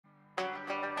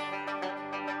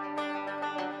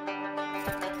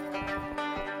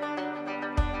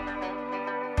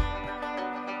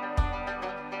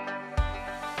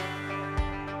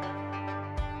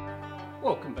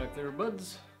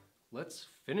let's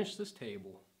finish this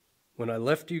table. When I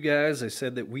left you guys, I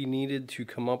said that we needed to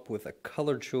come up with a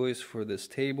color choice for this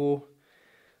table.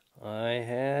 I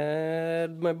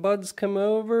had my buds come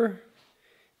over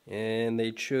and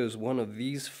they chose one of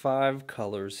these 5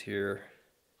 colors here.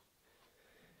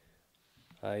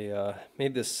 I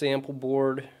made this sample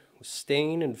board with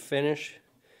stain and finish,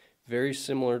 very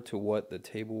similar to what the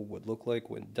table would look like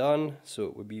when done, so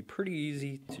it would be pretty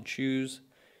easy to choose.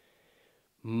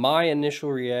 My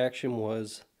initial reaction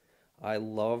was, I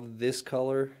love this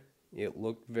color. It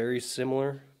looked very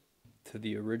similar to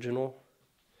the original.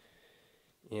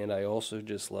 And I also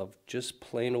just love just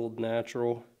plain old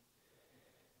natural.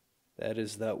 That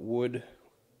is that wood,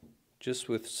 just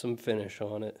with some finish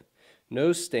on it.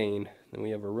 No stain. Then we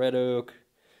have a red oak,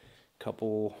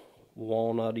 couple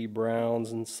walnutty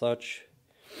browns and such.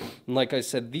 And like I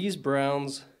said, these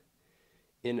browns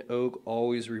in oak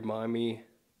always remind me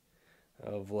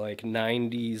of like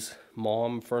 90s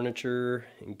mom furniture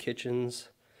and kitchens.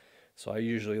 So I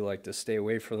usually like to stay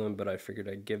away from them, but I figured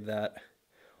I'd give that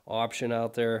option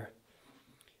out there.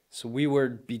 So we were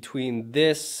between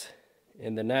this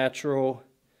and the natural,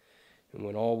 and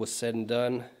when all was said and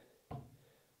done,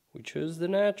 we chose the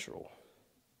natural.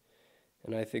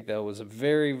 And I think that was a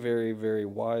very, very, very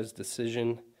wise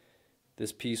decision.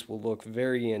 This piece will look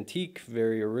very antique,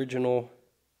 very original.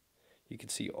 You can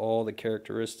see all the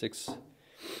characteristics.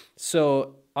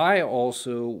 So I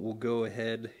also will go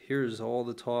ahead, here's all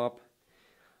the top.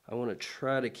 I want to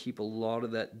try to keep a lot of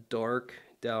that dark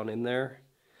down in there.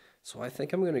 So I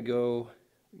think I'm going to go,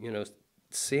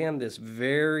 sand this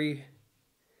very,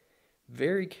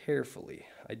 very carefully.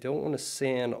 I don't want to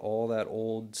sand all that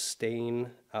old stain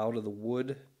out of the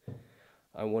wood.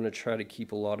 I want to try to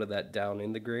keep a lot of that down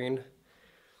in the grain.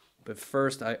 But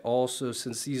first, I also,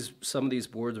 since some of these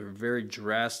boards are very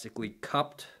drastically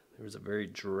cupped, there was a very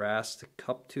drastic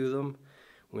cup to them.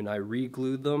 When I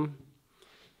re-glued them,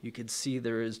 you can see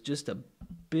there is just a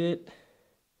bit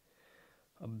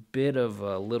of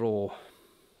a little,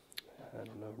 I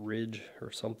don't know, ridge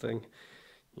or something,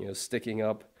 sticking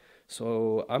up.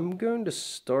 So I'm going to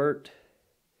start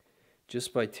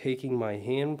just by taking my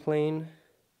hand plane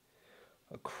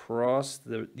across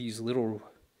these little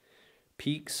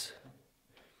peaks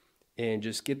and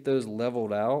just get those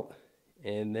leveled out,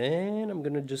 and then I'm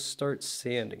gonna just start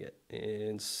sanding it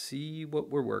and see what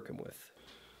we're working with.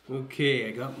 Okay,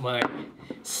 I got my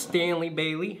Stanley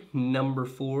Bailey number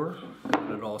 4, got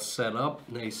it all set up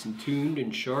nice and tuned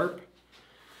and sharp.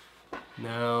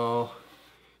 Now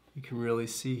you can really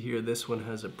see here this one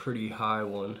has a pretty high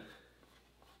one,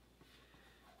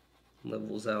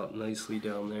 levels out nicely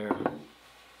down there.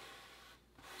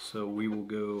 So we will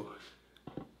go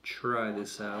try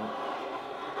this out.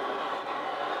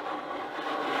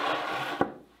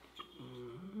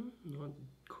 Not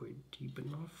quite deep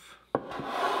enough.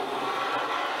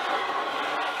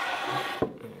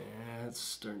 Yeah, it's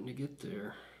starting to get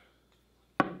there.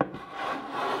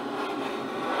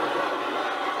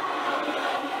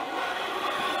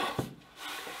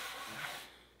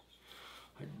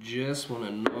 I just want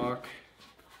to knock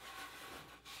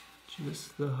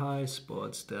just the high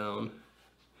spots down,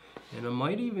 and I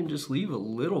might even just leave a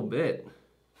little bit.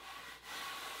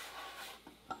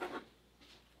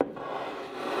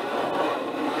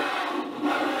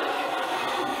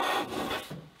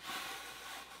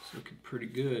 It's looking pretty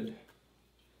good.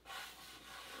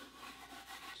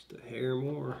 Just a hair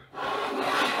more.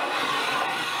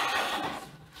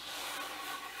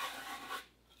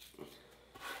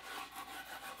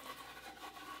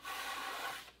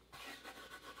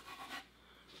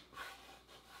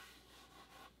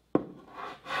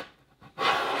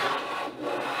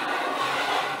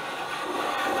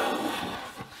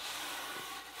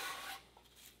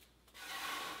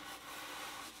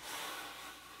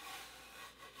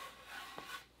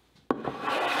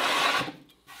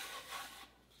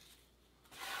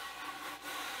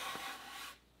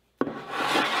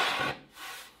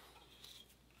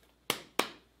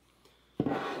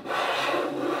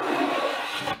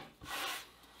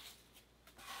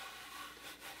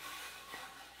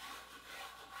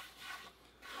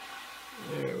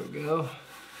 There we go.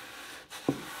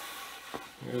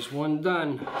 There's one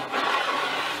done.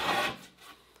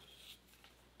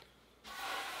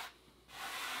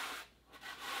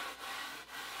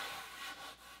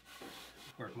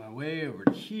 Work my way over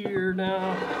to here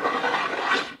now.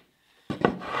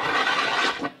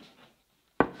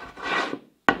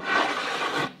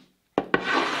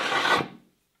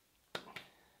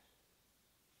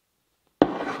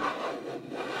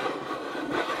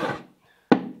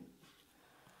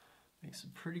 Makes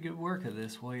some pretty good work of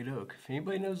this white oak. If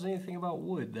anybody knows anything about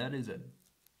wood, that is a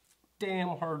damn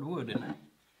hard wood in it.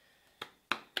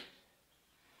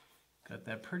 Got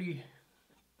that pretty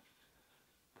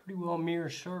well mirror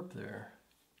sharp there.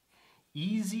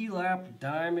 Easy Lap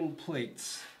diamond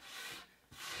plates.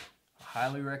 I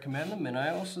highly recommend them, and I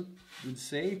also would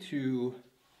say to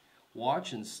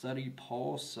watch and study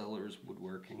Paul Sellers'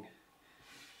 woodworking,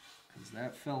 because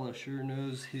that fella sure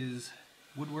knows his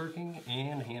woodworking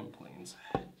and hand planes.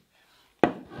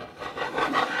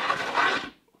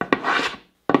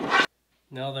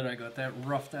 Now that I got that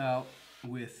roughed out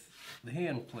with the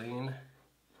hand plane,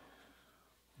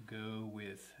 go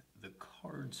with the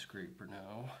card scraper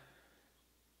now.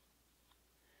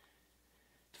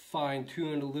 To fine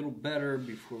tune it a little better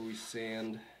before we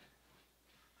sand.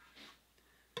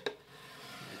 I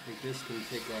think this can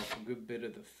take off a good bit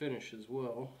of the finish as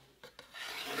well.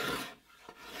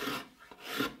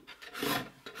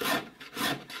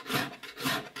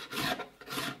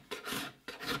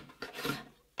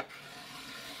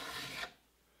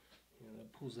 Yeah,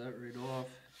 that pulls that right off.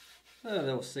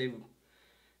 That'll save,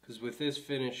 because with this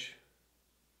finish,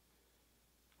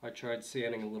 I tried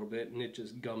sanding a little bit and it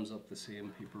just gums up the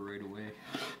sandpaper right away.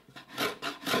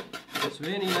 So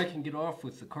any I can get off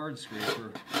with the card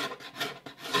scraper,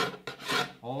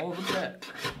 all the better.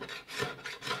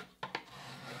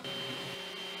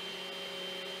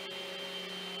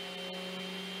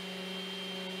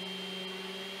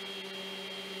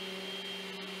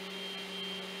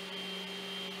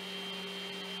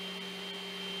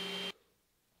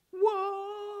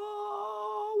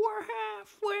 Whoa, we're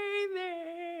halfway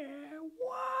there.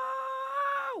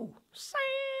 Whoa,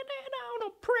 sanding on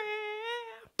a prayer.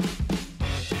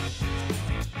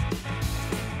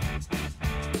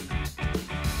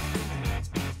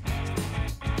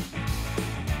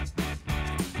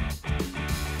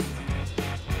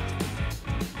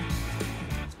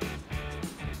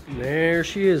 There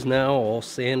she is now, all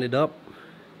sanded up.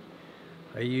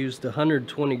 I used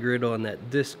 120 grit on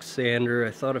that disc sander. I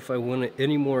thought if I went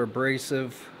any more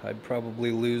abrasive, I'd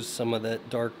probably lose some of that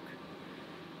dark,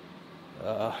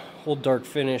 whole dark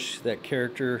finish, that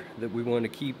character that we want to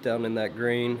keep down in that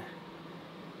grain.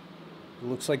 It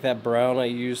looks like that brown I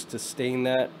used to stain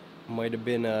that might have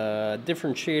been a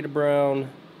different shade of brown.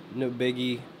 No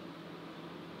biggie.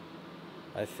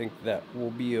 I think that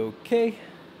will be okay.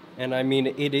 And I mean,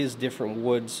 it is different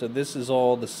wood, so this is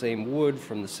all the same wood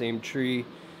from the same tree.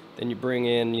 Then you bring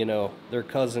in, you know, their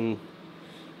cousin,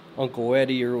 Uncle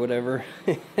Eddie or whatever,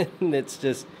 and it's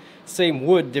just same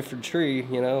wood, different tree,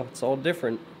 you know, it's all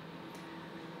different.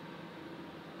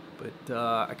 But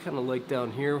I kind of like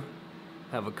down here,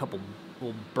 have a couple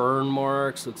little burn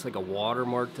marks, looks like a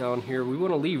watermark down here. We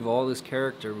want to leave all this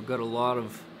character. We've got a lot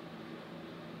of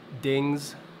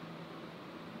dings,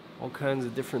 all kinds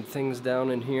of different things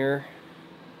down in here.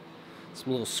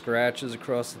 Some little scratches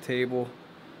across the table.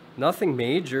 Nothing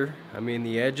major. I mean,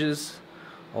 the edges,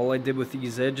 all I did with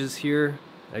these edges here,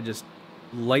 I just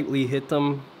lightly hit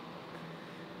them.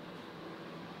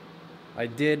 I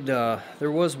did,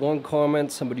 there was one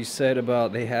comment somebody said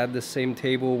about they had the same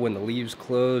table when the leaves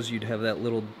close, you'd have that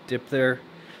little dip there.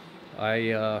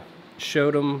 I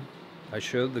showed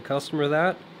the customer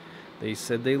that. They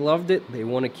said they loved it. They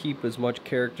want to keep as much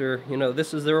character. You know,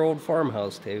 this is their old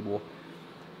farmhouse table.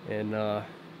 And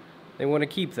they want to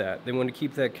keep that. They want to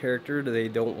keep that character. They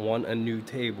don't want a new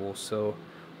table. So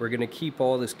we're going to keep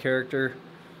all this character.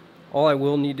 All I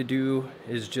will need to do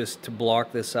is just to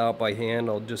block this out by hand.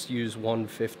 I'll just use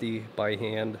 150 by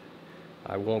hand.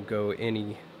 I won't go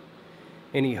any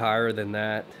higher than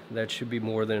that. That should be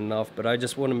more than enough. But I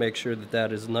just want to make sure that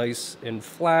that is nice and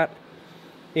flat.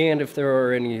 And if there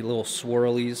are any little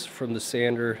swirlies from the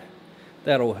sander,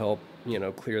 that'll help, you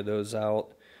know, clear those out.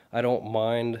 I don't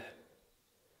mind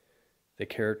the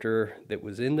character that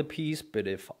was in the piece, but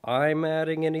if I'm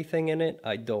adding anything in it,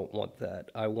 I don't want that.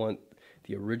 I want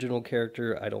the original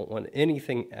character. I don't want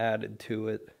anything added to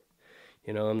it.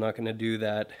 You know, I'm not going to do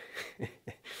that.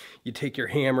 You take your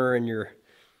hammer and your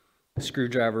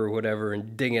screwdriver or whatever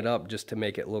and ding it up just to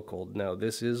make it look old. No,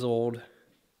 this is old,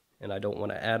 and I don't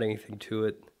want to add anything to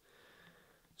it.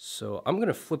 So I'm going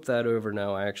to flip that over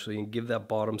now actually and give that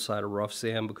bottom side a rough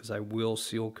sand, because I will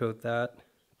seal coat that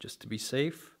just to be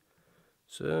safe.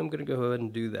 So I'm going to go ahead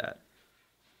and do that.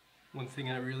 One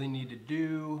thing I really need to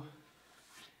do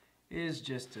is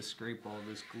just to scrape all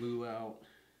this glue out.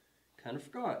 Kind of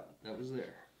forgot that was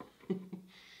there.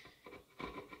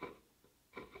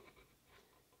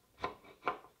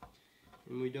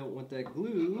 And we don't want that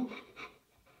glue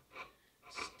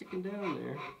sticking down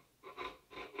there.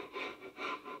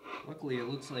 Luckily it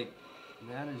looks like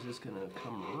that is just going to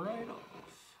come right off.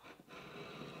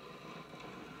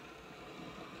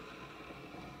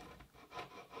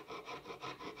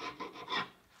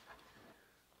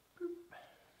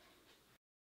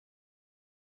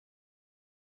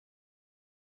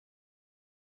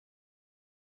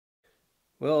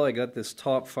 Well, I got this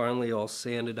top finally all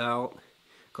sanded out.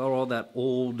 Got all that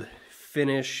old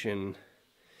finish and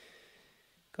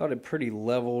got it pretty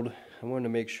leveled. I wanted to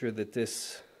make sure that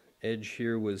this edge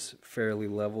here was fairly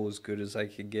level, as good as I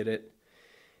could get it.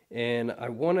 And I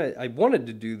wanted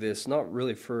to do this not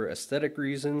really for aesthetic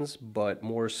reasons, but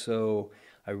more so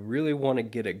I really want to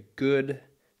get a good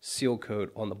seal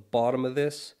coat on the bottom of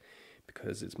this,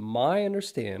 because it's my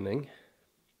understanding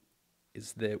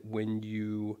is that when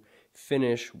you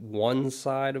finish one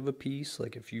side of a piece,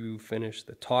 like if you finish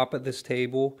the top of this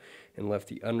table and left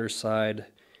the underside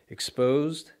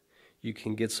exposed, you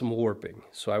can get some warping.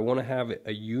 So I want to have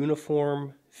a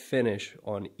uniform finish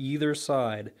on either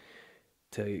side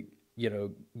to, you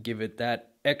know, give it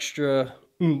that extra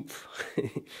oomph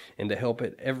and to help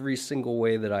it every single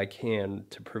way that I can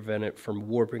to prevent it from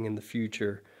warping in the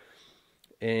future.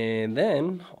 And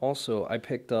then also I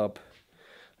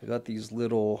got these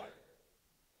little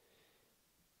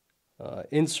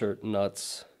insert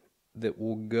nuts that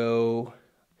will go,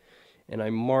 and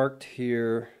I marked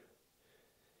here.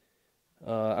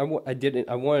 I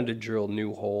wanted to drill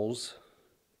new holes,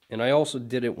 and I also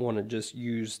didn't want to just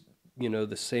use, you know,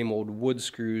 the same old wood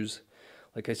screws.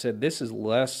 Like I said, this is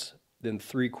less than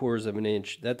 3/4 of an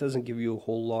inch. That doesn't give you a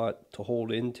whole lot to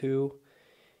hold into,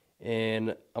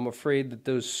 and I'm afraid that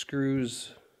those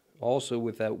screws, also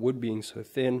with that wood being so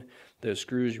thin, those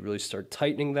screws, you really start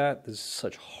tightening that. This is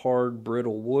such hard,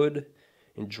 brittle wood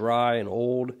and dry and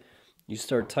old. You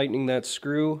start tightening that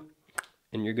screw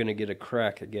and you're going to get a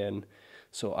crack again.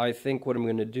 So I think what I'm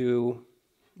going to do,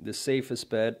 the safest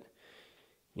bet,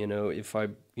 you know, if I,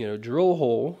 you know, drill a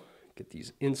hole, get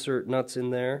these insert nuts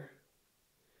in there,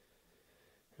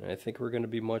 and I think we're going to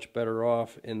be much better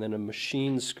off. And then a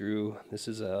machine screw. This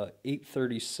is a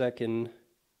 8/32.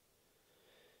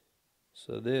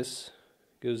 So this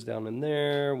goes down in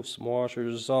there with some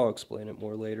washers. I'll explain it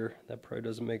more later. That probably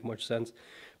doesn't make much sense.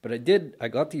 But I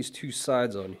got these two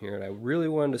sides on here, and I really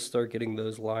wanted to start getting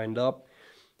those lined up.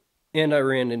 And I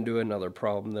ran into another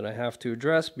problem that I have to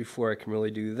address before I can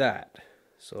really do that.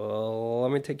 So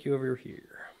let me take you over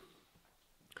here.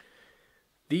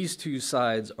 These two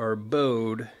sides are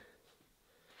bowed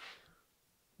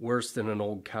worse than an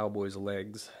old cowboy's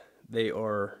legs. They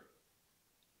are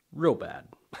real bad.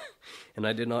 And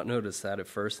I did not notice that at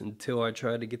first until I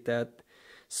tried to get that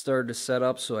started to set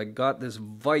up. So I got this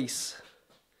vise,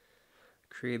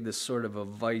 created this sort of a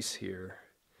vise here.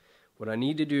 What I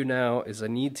need to do now is I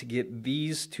need to get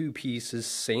these two pieces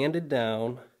sanded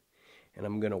down, and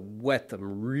I'm going to wet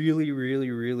them really,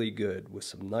 really, really good with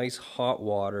some nice hot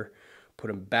water. Put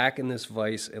them back in this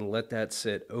vise and let that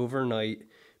sit overnight.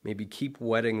 Maybe keep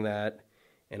wetting that,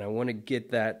 and I want to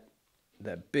get that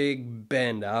big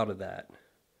bend out of that.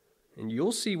 And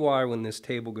you'll see why when this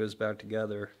table goes back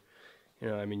together. You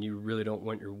know, I mean, you really don't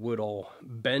want your wood all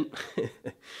bent.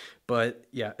 But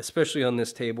yeah, especially on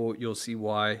this table, you'll see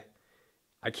why.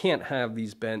 I can't have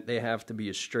these bent. They have to be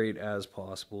as straight as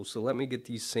possible. So let me get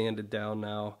these sanded down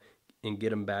now and get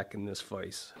them back in this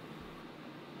vise.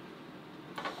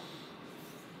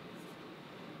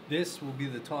 This will be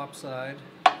the top side.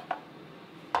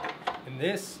 And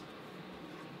this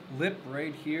lip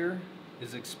right here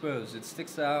is exposed. It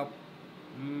sticks out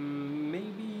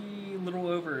maybe a little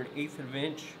over 1/8 of an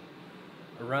inch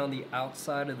around the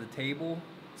outside of the table.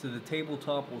 So the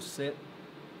tabletop will sit,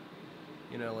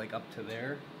 you know, like up to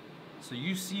there. So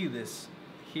you see this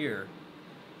here.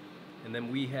 And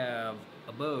then we have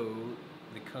a bow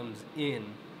that comes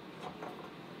in.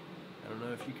 I don't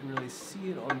know if you can really see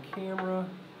it on camera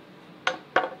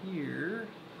here.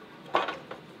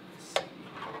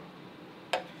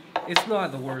 It's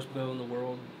not the worst bow in the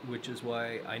world, which is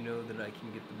why I know that I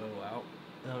can get the bow out.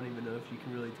 I don't even know if you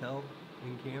can really tell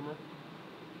in camera.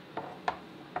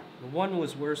 The one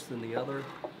was worse than the other.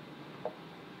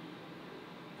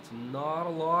 It's not a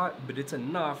lot, but it's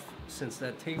enough since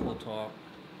that tabletop,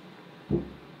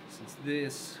 since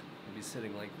this will be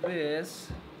sitting like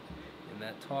this, and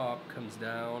that top comes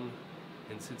down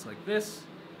and sits like this,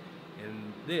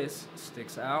 and this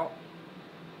sticks out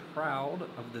proud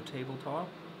of the tabletop.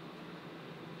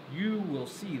 You will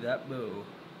see that bow.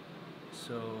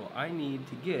 So I need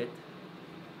to get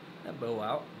that bow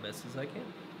out best as I can.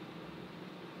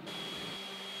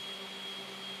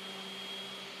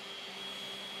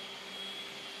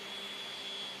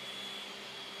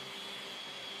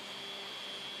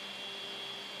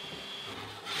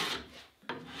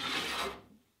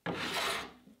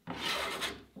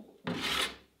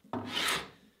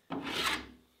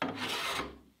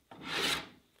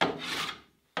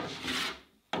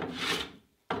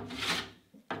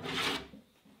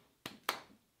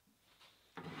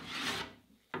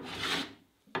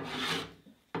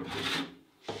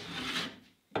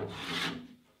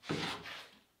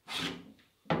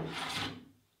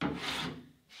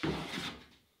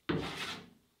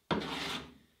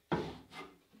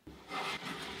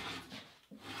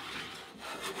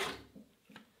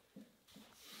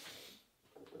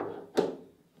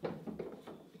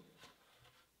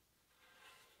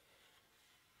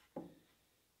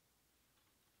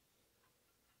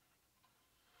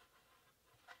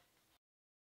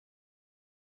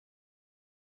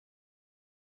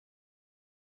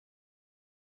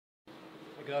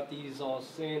 I got these all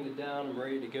sanded down and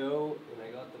ready to go, and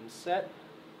I got them set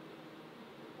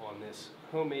on this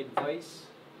homemade vise.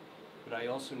 But I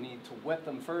also need to wet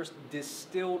them first.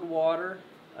 Distilled water.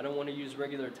 I don't want to use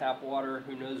regular tap water.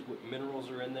 Who knows what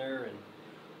minerals are in there and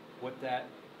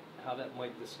how that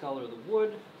might discolor the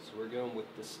wood. So we're going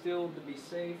with distilled to be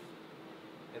safe.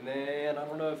 And then I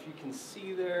don't know if you can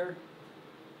see there,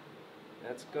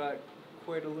 that's got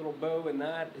quite a little bow in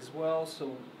that as well.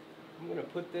 So I'm going to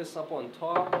put this up on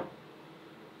top and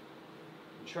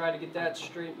try to get that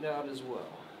straightened out as well.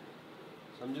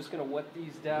 So I'm just going to wet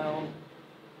these down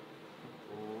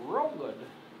real good,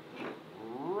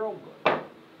 real good.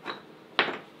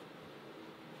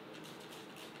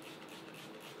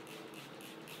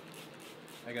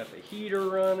 I got the heater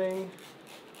running.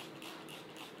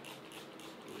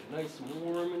 Get it nice and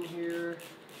warm in here.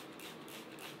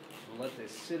 And let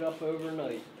this sit up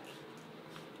overnight.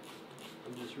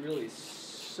 I'm just really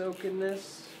soaking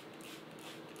this.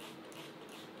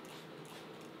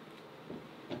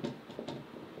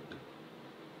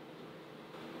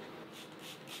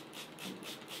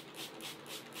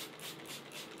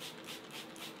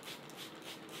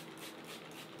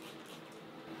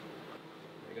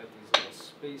 I got these little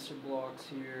spacer blocks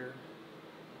here.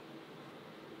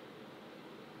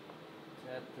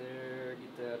 That there,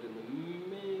 get that in the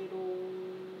middle.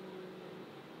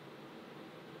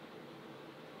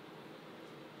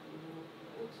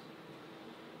 Looks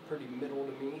pretty middle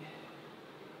to me.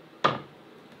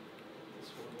 This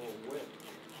one a little wet.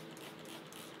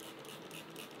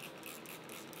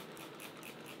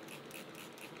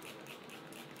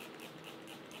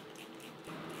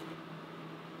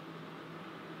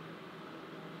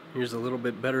 Here's a little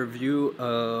bit better view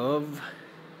of,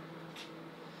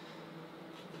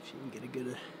 if you can get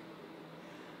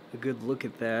a good look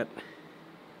at that.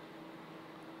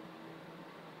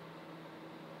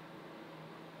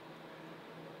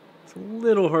 It's a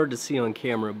little hard to see on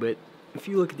camera, but if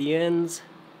you look at the ends,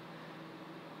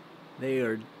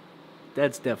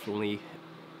 that's definitely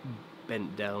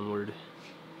bent downward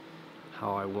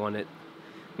how I want it.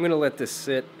 I'm going to let this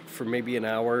sit for maybe an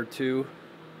hour or two.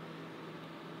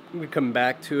 I'm going to come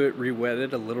back to it, re-wet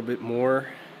it a little bit more,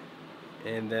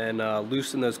 and then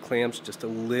loosen those clamps just a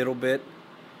little bit,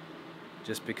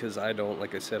 just because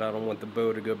like I said, I don't want the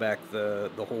bow to go back the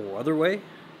whole other way.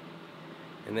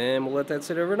 And then we'll let that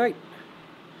sit overnight.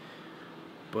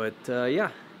 But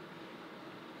yeah,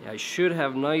 I should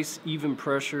have nice even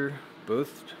pressure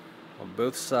on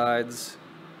both sides.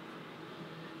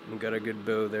 And got a good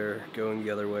bow there going the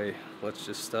other way. Let's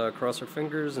just cross our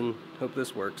fingers and hope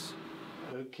this works.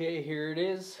 Okay, here it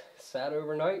is. Sat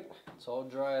overnight. It's all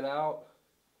dried out.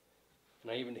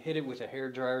 And I even hit it with a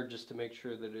hair dryer just to make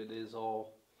sure that it is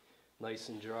all nice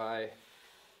and dry.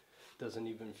 Doesn't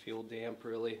even feel damp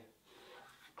really.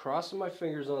 Crossing my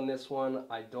fingers on this one.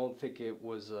 I don't think it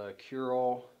was a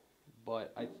cure-all,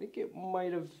 but I think it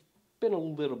might have been a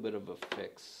little bit of a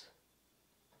fix.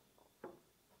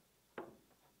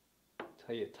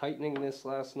 Tell you, tightening this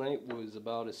last night was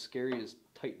about as scary as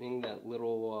tightening that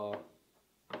little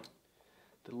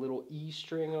the little E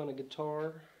string on a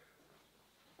guitar.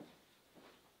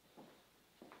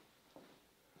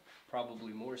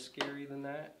 Probably more scary than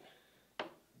that.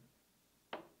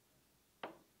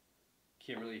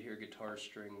 Can't really hear guitar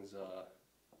strings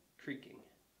creaking.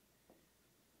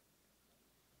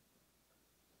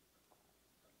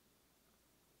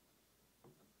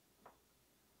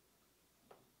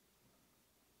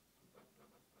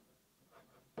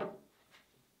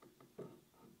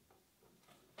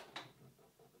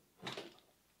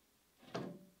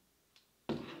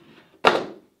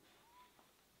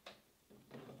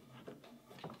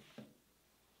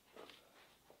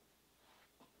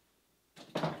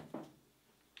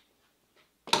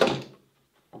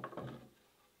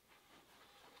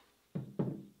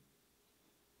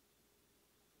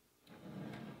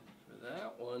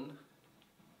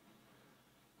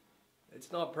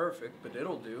 It's not perfect, but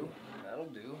it'll do. That'll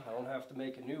do. I don't have to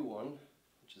make a new one,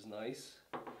 which is nice.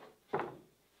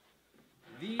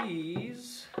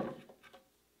 These,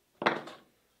 they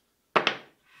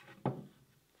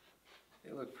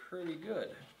look pretty good.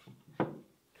 If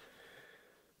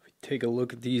we take a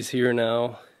look at these here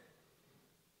now,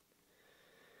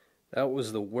 that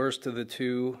was the worst of the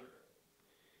two.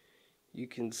 You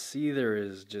can see there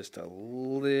is just a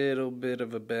little bit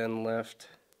of a bend left.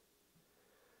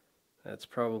 That's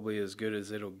probably as good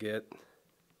as it'll get.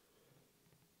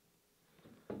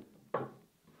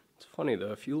 It's funny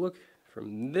though, if you look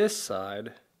from this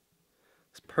side,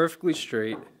 it's perfectly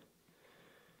straight.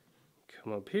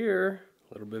 Come up here,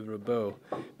 a little bit of a bow.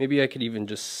 Maybe I could even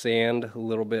just sand a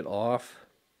little bit off,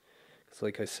 So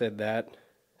like I said, that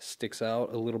sticks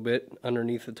out a little bit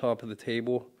underneath the top of the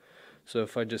table. So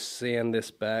if I just sand this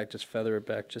back, just feather it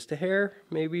back just a hair,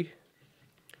 maybe.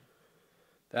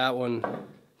 That one,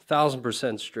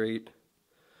 1000% straight.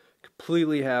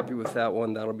 Completely happy with that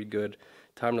one. That'll be good.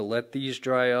 Time to let these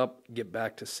dry up, get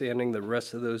back to sanding the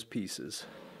rest of those pieces.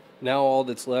 Now all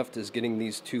that's left is getting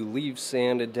these two leaves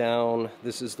sanded down.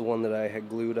 This is the one that I had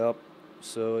glued up,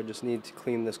 so I just need to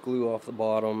clean this glue off the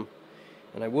bottom.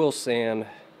 And I will sand,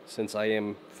 since I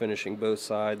am finishing both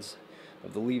sides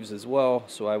of the leaves as well,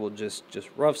 so I will just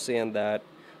rough sand that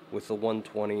with the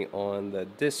 120 on the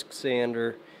disc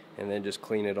sander, and then just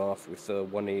clean it off with the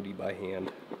 180 by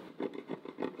hand.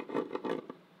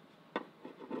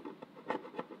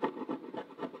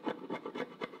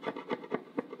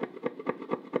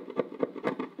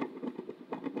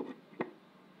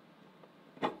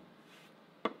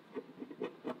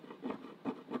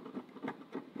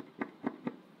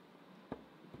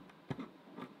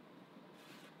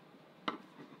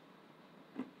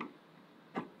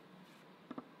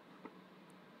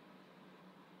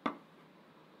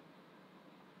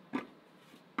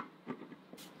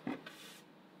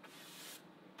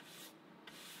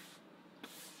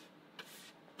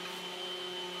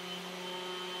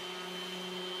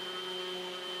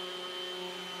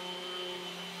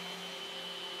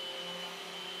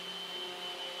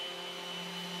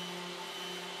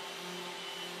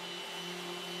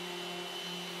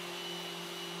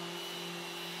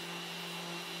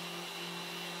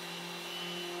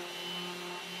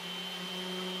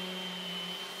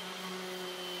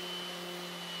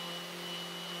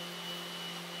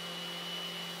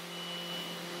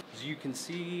 As you can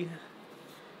see,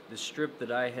 the strip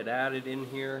that I had added in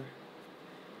here,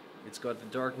 it's got the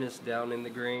darkness down in the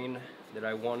grain that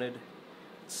I wanted.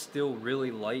 It's still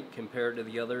really light compared to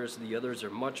the others. The others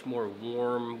are much more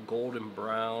warm, golden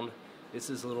brown. This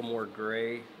is a little more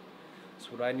gray. So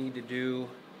what I need to do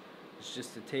is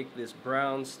just to take this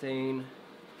brown stain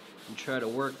and try to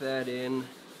work that in.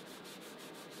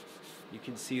 You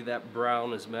can see that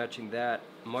brown is matching that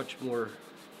much more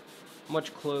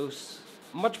closely.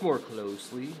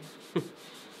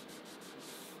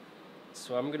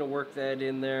 So I'm gonna work that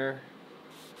in there,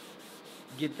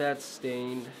 get that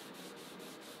stained,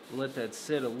 and let that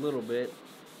sit a little bit,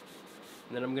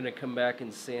 and then I'm gonna come back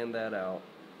and sand that out.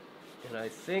 And I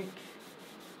think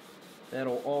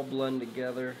that'll all blend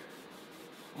together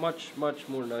much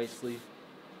more nicely.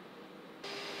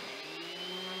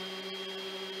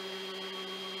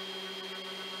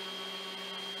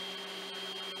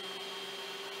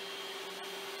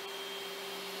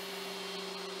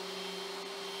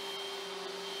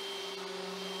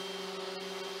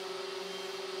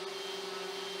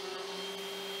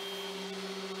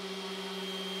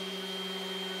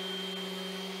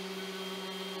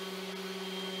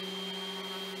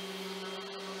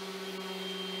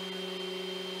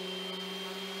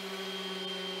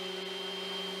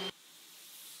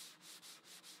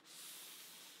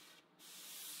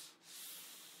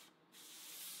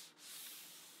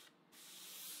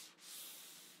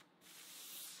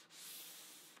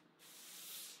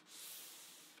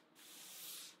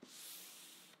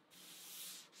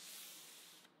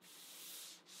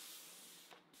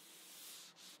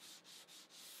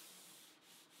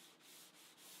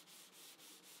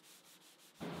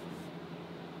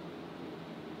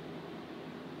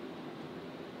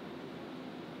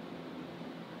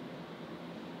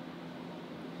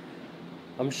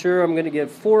 I'm sure I'm going to get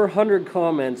 400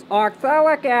 comments.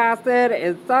 Oxalic acid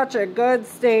is such a good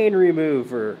stain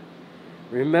remover.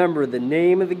 Remember, the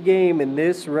name of the game in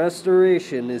this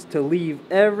restoration is to leave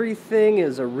everything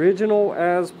as original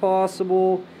as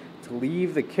possible, to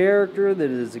leave the character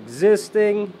that is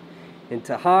existing, and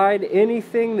to hide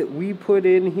anything that we put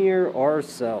in here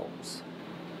ourselves.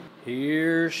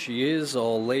 Here she is,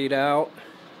 all laid out.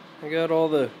 I got all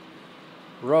the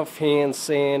rough hand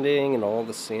sanding and all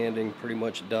the sanding pretty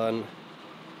much done.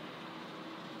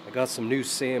 I got some new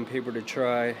sandpaper to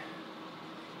try,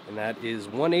 and that is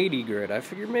 180 grit. I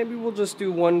figured maybe we'll just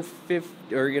do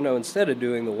 150, or instead of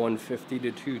doing the 150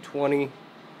 to 220,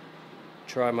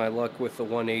 try my luck with the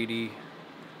 180.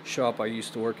 Shop I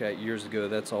used to work at years ago,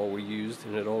 that's all we used,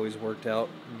 and it always worked out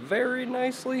very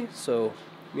nicely, so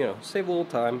save a little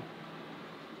time.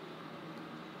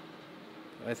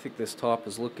 I think this top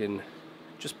is looking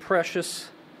just precious.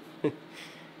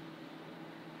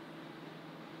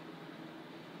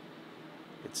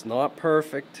 It's not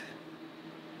perfect,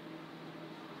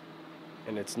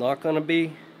 and it's not gonna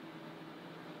be.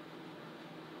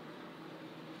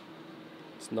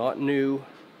 It's not new.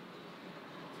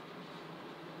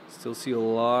 Still see a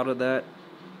lot of that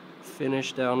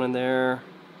finish down in there.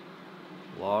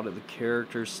 A lot of the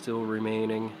characters still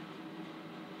remaining.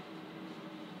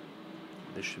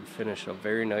 This should finish up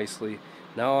very nicely.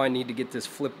 Now I need to get this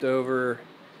flipped over,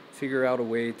 figure out a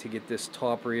way to get this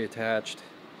top reattached.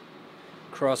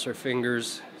 Cross our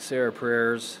fingers, say our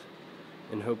prayers,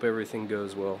 and hope everything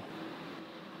goes well.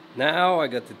 Now I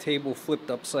got the table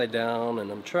flipped upside down and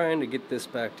I'm trying to get this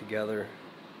back together.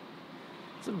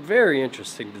 It's a very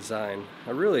interesting design.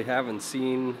 I really haven't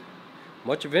seen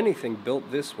much of anything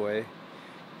built this way.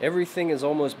 Everything is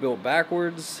almost built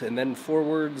backwards and then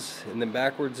forwards and then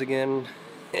backwards again.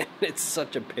 It's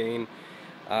such a pain.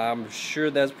 I'm sure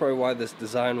that's probably why this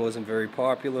design wasn't very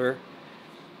popular.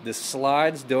 The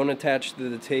slides don't attach to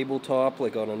the tabletop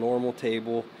like on a normal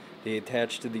table. They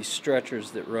attach to these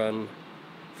stretchers that run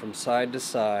from side to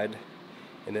side,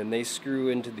 and then they screw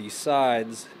into these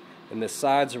sides, and the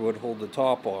sides are what hold the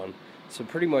top on. So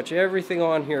pretty much everything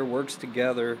on here works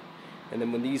together, and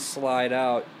then when these slide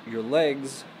out, your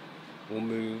legs will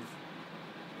move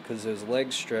because those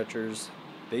leg stretchers,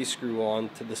 they screw on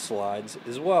to the slides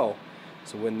as well.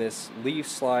 So when this leaf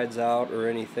slides out or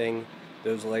anything,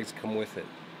 those legs come with it,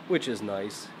 which is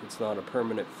nice. It's not a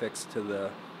permanent fix to the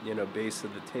base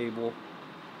of the table.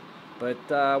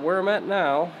 But where I'm at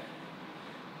now,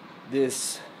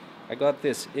 I got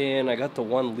this in, I got the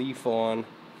one leaf on,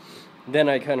 then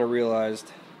I kind of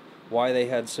realized why they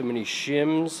had so many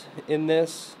shims in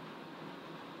this.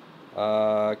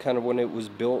 Kind of when it was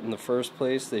built in the first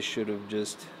place, they should have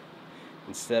just,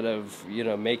 instead of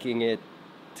making it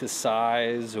to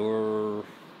size or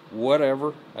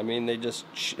whatever, I mean, they just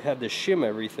had to shim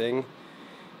everything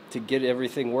to get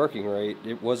everything working right.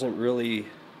 It wasn't really,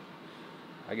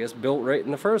 I guess, built right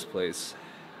in the first place.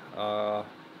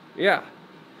 Yeah,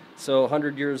 so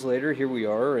 100 years later, here we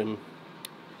are, and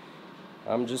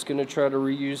I'm just gonna try to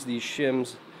reuse these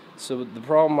shims. So the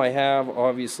problem I have,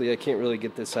 obviously, I can't really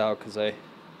get this out because I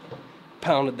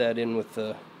pounded that in with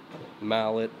the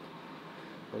mallet.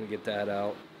 I'm gonna get that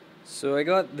out. So I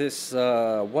got this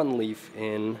one leaf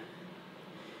in.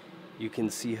 You can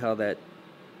see how that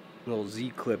little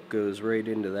Z-clip goes right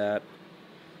into that.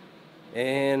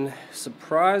 And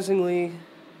surprisingly,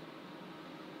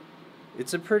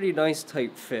 it's a pretty nice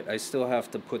tight fit. I still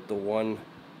have to put the one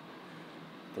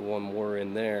more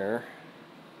in there.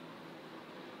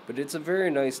 But it's a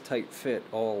very nice tight fit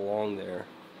all along there.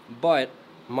 But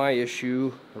my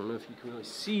issue, I don't know if you can really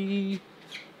see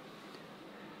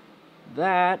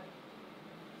that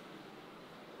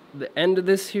the end of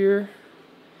this here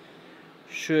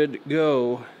should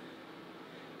go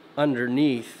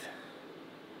underneath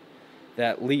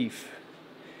that leaf,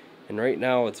 and right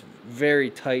now it's very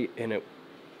tight and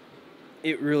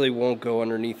it really won't go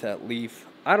underneath that leaf.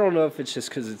 I don't know if it's just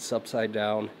because it's upside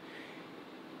down.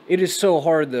 It is so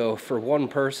hard though for one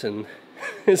person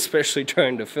especially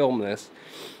trying to film this,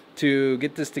 to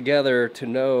get this together, to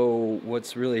know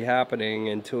what's really happening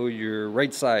until you're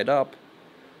right side up.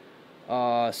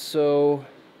 So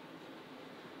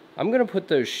I'm gonna put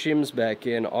those shims back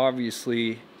in.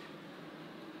 Obviously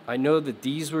I know that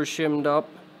these were shimmed up,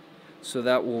 so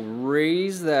that will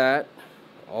raise that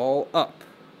all up.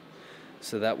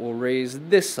 So that will raise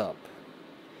this up.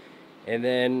 And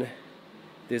then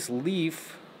this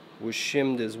leaf was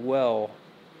shimmed as well,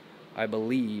 I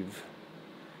believe.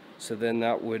 So then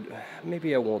that would,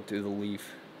 maybe I won't do the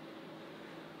leaf.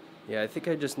 Yeah, I think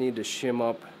I just need to shim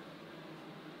up.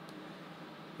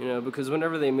 Because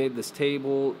whenever they made this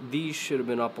table, these should have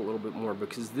been up a little bit more,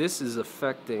 because this is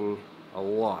affecting a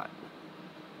lot.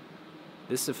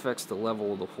 This affects the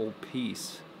level of the whole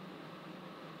piece.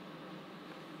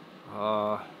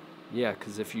 Yeah,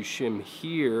 because if you shim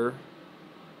here,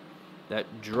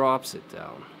 that drops it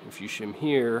down. If you shim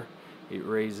here, it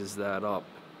raises that up.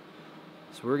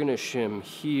 So we're gonna shim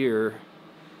here,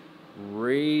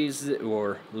 raise it,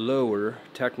 or lower,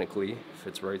 technically, if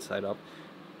it's right side up.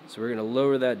 So we're gonna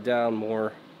lower that down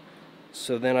more.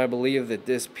 So then I believe that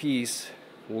this piece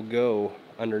will go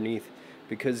underneath,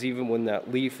 because even when that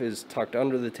leaf is tucked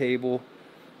under the table,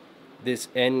 this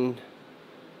end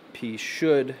piece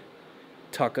should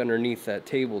tuck underneath that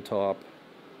tabletop.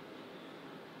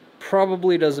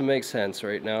 Probably doesn't make sense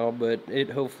right now, but it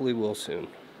hopefully will soon.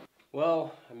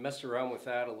 Well, I messed around with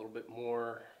that a little bit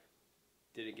more.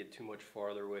 Didn't get too much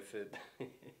farther with it.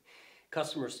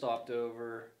 Customer stopped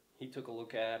over. He took a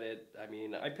look at it. I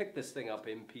mean, I picked this thing up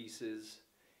in pieces,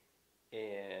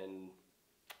 and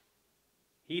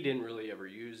he didn't really ever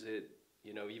use it.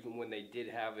 Even when they did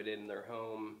have it in their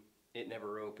home, it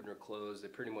never opened or closed. They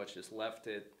pretty much just left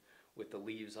it with the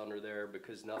leaves under there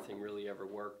because nothing really ever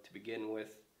worked to begin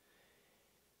with.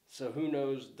 So who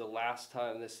knows the last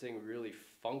time this thing really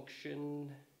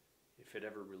function, if it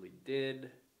ever really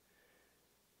did.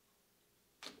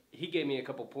 He gave me a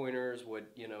couple pointers, what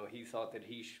he thought that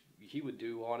he would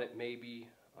do on it. Maybe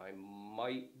I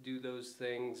might do those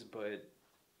things, but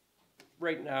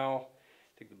right now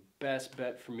I think the best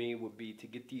bet for me would be to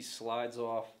get these slides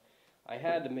off. I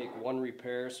had to make one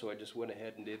repair, so I just went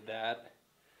ahead and did that.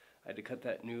 I had to cut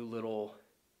that new little,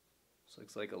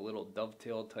 looks like a little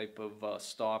dovetail type of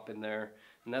stop in there,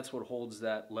 and that's what holds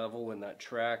that level and that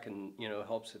track, and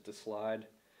helps it to slide.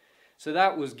 So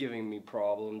that was giving me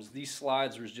problems. These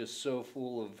slides were just so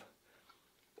full of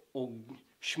old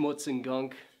schmutz and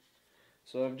gunk.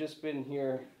 So I've just been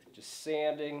here just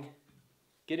sanding,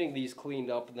 getting these cleaned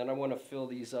up, and then I want to fill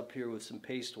these up here with some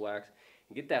paste wax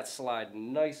and get that slide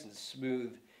nice and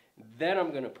smooth. Then I'm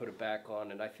going to put it back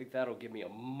on, and I think that'll give me a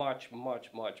much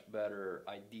better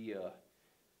idea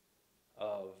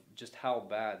of just how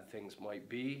bad things might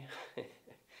be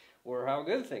or how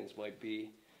good things might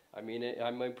be. I mean,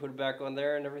 I might put it back on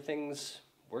there and everything's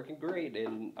working great,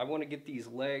 and I want to get these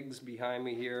legs behind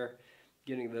me here,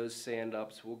 getting those sand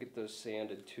up, so we'll get those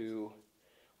sanded too.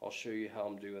 I'll show you how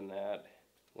I'm doing that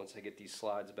once I get these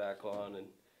slides back on, and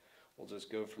we'll just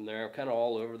go from there. I'm kind of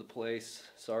all over the place.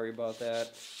 Sorry about that.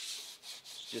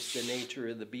 It's just the nature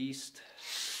of the beast.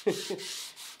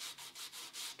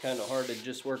 Kind of hard to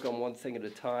just work on one thing at a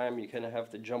time. You kind of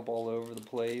have to jump all over the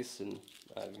place, and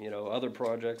other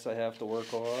projects I have to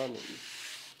work on. And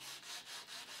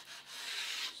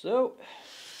so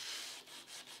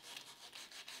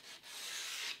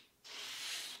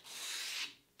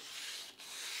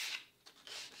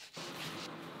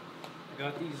I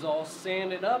got these all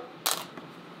sanded up,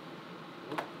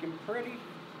 looking pretty.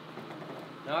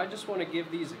 Now I just want to give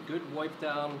these a good wipe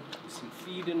down with some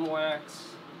feed-in wax.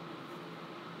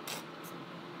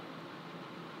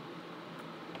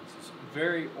 This is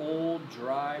very old,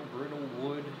 dry, brittle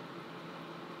wood.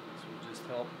 This will just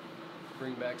help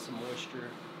bring back some moisture.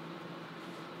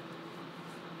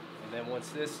 And then once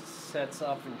this sets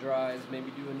up and dries,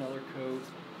 maybe do another coat.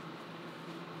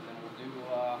 And we'll do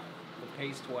the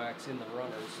paste wax in the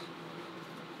runners.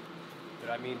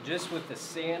 But I mean, just with the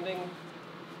sanding,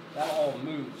 that all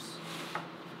moves.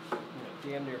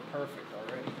 Damn near perfect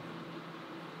already.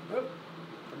 Oop,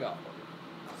 forgot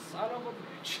one. Son of a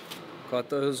bitch. Got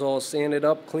those all sanded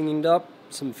up, cleaned up.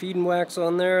 Some feed-in wax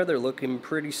on there. They're looking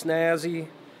pretty snazzy.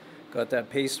 Got that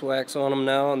paste wax on them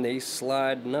now, and they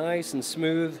slide nice and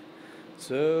smooth.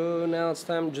 So now it's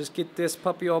time to just get this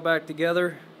puppy all back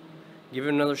together, give it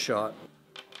another shot.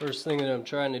 First thing that I'm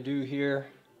trying to do here,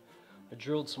 I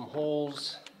drilled some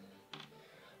holes.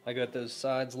 I got those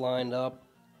sides lined up.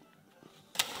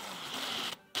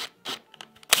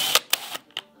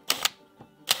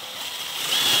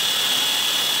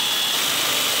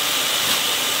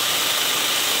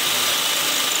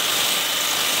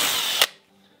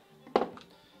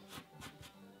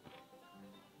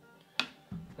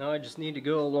 Now I just need to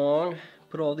go along,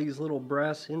 put all these little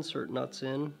brass insert nuts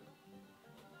in.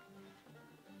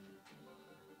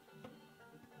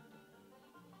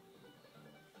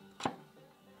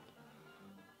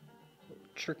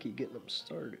 Tricky getting them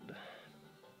started.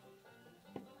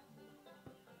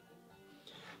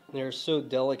 They're so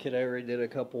delicate. I already did a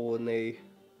couple and they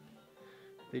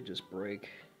just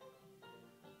break.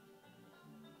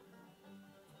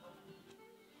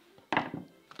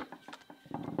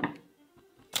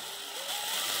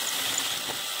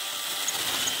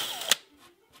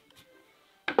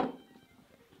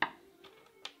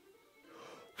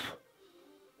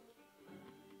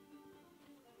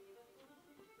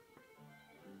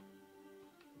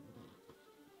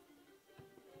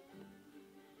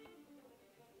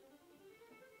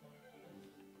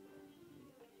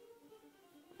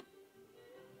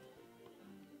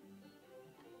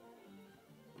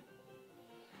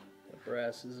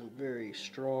 Brass isn't very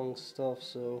strong stuff,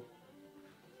 so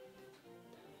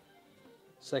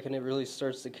second it really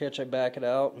starts to catch, I back it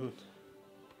out and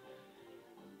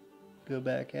go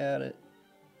back at it.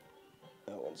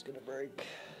 That one's gonna break.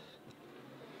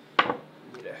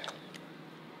 Yeah.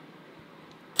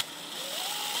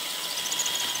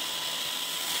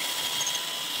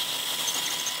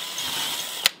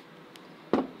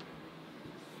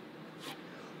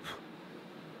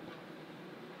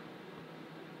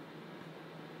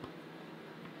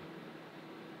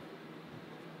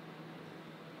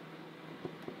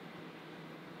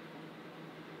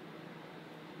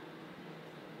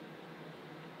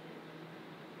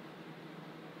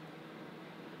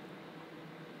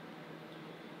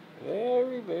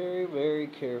 Very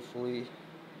carefully.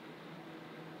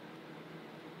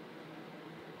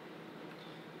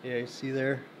 Yeah, you see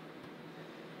there?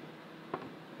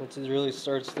 once it really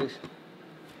starts to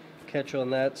catch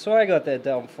on that. So I got that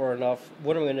down far enough.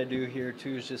 What I'm going to do here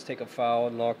too is just take a file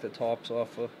and knock the tops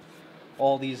off of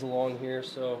all these along here.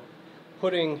 So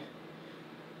putting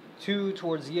 2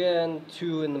 towards the end,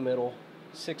 2 in the middle,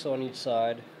 6 on each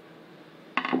side,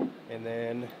 and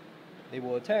then they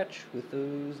will attach with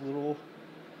those little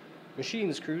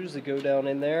machine screws that go down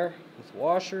in there with the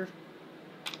washer.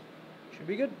 Should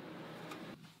be good.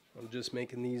 I'm just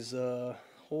making these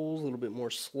holes a little bit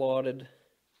more slotted.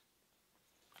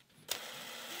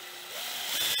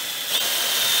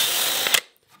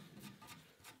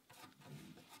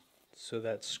 So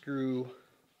that screw,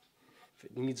 if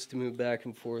it needs to move back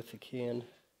and forth, it can.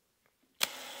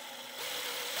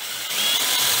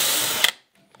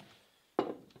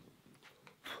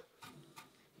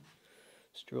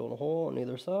 Just drill a hole on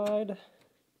either side.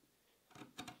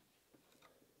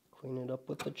 Clean it up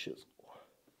with the chisel.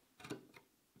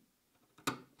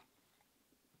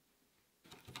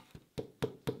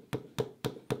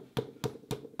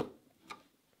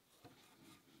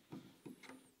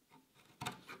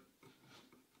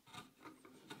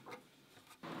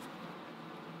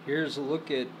 Here's a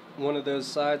look at one of those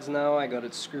sides now. I got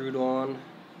it screwed on.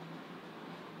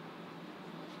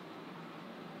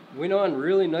 Went on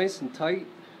really nice and tight.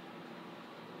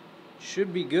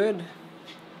 Should be good.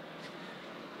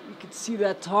 You can see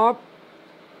that top.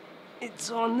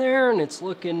 It's on there and it's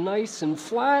looking nice and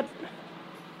flat.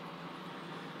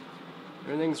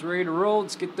 Everything's ready to roll.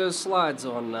 Let's get those slides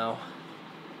on now.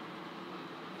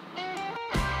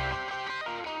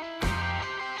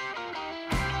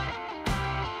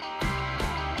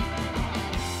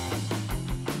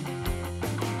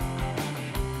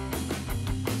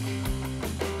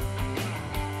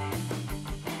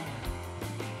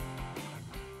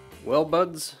 Well,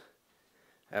 buds,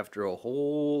 after a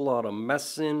whole lot of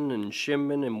messing and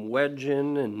shimming and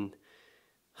wedging and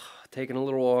taking a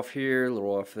little off here, a little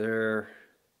off there,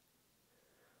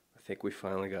 I think we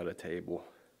finally got a table.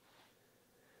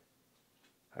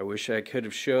 I wish I could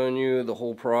have shown you the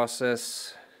whole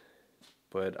process,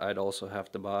 but I'd also have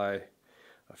to buy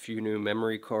a few new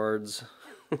memory cards.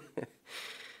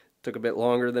 Took a bit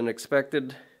longer than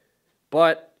expected,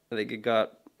 but I think it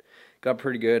got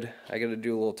pretty good. I got to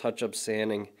do a little touch-up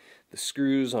sanding. The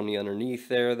screws on the underneath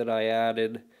there that I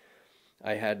added,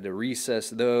 I had to recess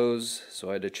those,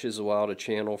 so I had to chisel out a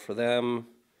channel for them.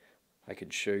 I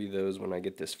could show you those when I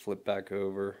get this flip back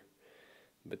over.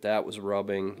 But that was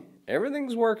rubbing.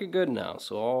 Everything's working good now,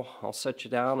 so I'll set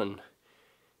you down and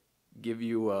give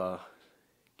you a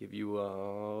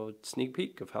sneak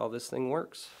peek of how this thing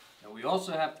works. Now we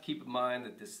also have to keep in mind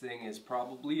that this thing is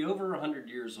probably over 100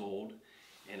 years old.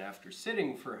 And after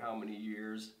sitting for how many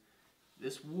years,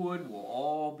 this wood will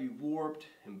all be warped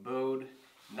and bowed.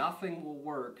 Nothing will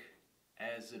work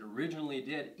as it originally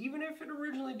did, even if it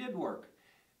originally did work.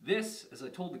 This, as I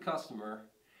told the customer,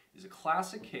 is a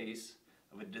classic case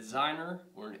of a designer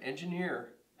or an engineer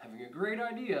having a great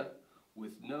idea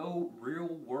with no real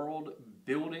world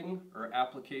building or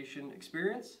application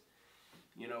experience.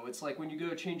 You know, it's like when you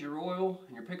go change your oil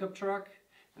in your pickup truck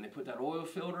and they put that oil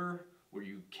filter where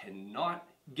you cannot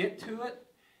get to it.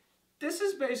 This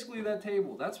is basically that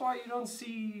table. That's why you don't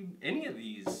see any of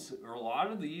these, or a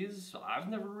lot of these. I've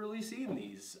never really seen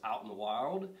these out in the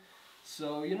wild.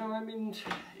 So, you know, I mean,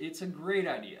 it's a great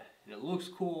idea. And it looks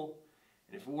cool.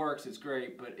 And if it works, it's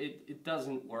great. But it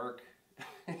doesn't work.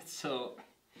 So,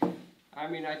 I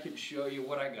mean, I can show you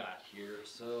what I got here.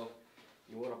 So,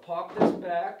 you want to pop this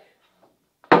back,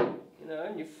 you know,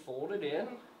 and you fold it in.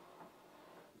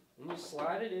 And you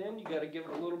slide it in. You got to give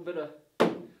it a little bit of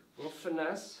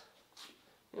finesse.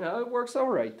 You know, it works all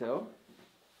right though.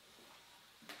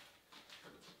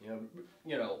 You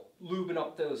know, lubing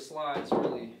up those slides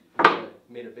really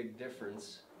made a big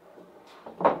difference.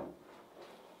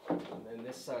 And then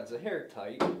this side's a hair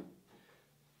tight,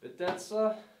 but that's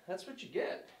what you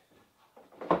get.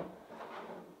 And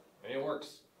it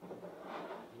works,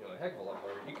 you know, a heck of a lot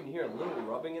better. You can hear a little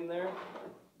rubbing in there,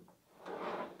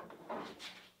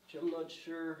 which I'm not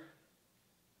sure.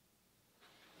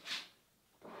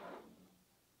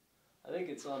 I think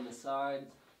it's on the side.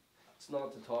 It's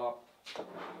not the top.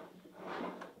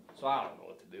 So I don't know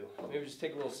what to do. Maybe just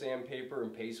take a little sandpaper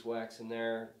and paste wax in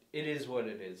there. It is what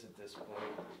it is at this point.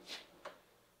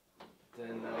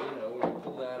 Then, you know, when you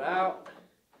pull that out,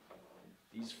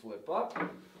 these flip up.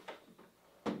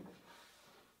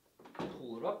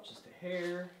 Pull it up just a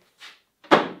hair.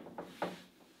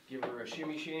 Give her a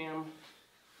shimmy sham.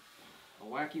 A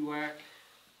wacky whack.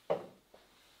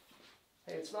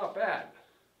 Hey, it's not bad.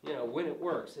 You know, when it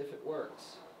works, if it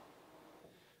works.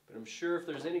 But I'm sure if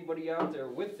there's anybody out there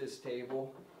with this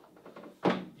table,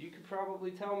 could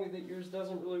probably tell me that yours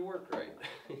doesn't really work right.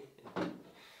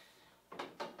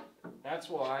 That's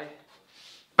why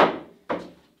on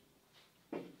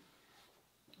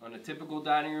a typical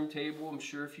dining room table, I'm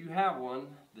sure if you have one,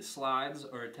 the slides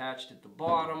are attached at the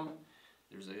bottom.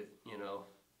 There's a,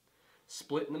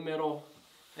 split in the middle.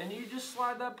 And you just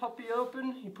slide that puppy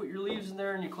open, you put your leaves in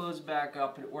there and you close it back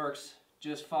up and it works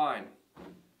just fine.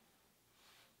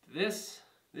 This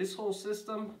whole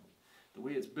system, the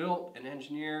way it's built and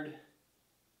engineered,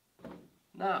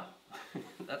 no.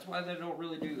 That's why they don't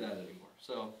really do that anymore.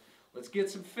 So let's get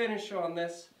some finish on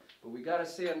this, but we gotta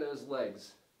sand those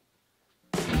legs.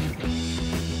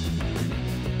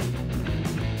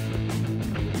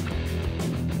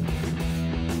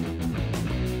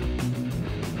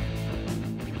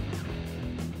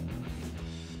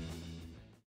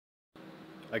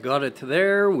 I got it to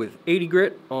there with 80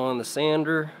 grit on the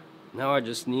sander. Now I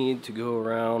just need to go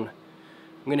around.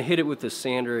 I'm going to hit it with the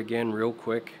sander again real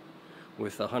quick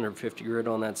with 150 grit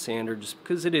on that sander just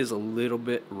because it is a little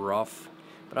bit rough.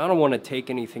 But I don't want to take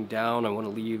anything down. I want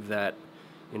to leave that,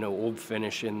 old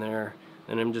finish in there.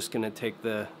 And I'm just going to take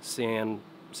the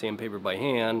sandpaper by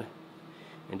hand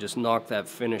and just knock that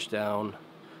finish down.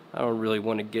 I don't really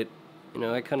want to get,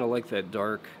 I kind of like that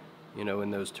dark,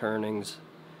 in those turnings.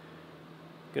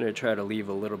 Gonna try to leave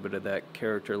a little bit of that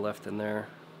character left in there.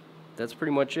 That's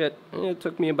pretty much it. And it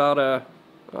took me about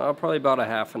probably about a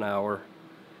half an hour.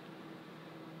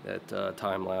 That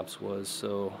time lapse was.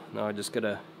 So now I just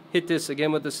gotta hit this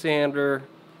again with the sander,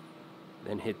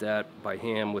 then hit that by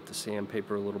hand with the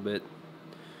sandpaper a little bit.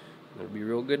 It'll be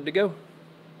real good to go.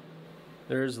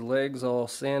 There's the legs all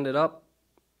sanded up,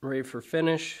 ready for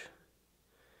finish.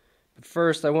 But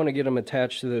first I want to get them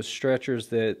attached to those stretchers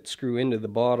that screw into the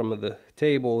bottom of the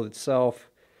table itself.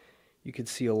 You can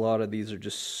see a lot of these are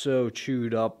just so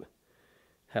chewed up,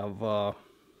 have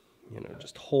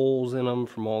just holes in them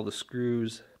from all the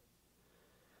screws.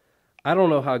 I don't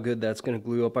know how good that's going to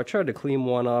glue up. I tried to clean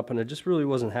one up and I just really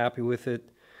wasn't happy with it.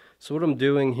 So what I'm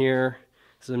doing here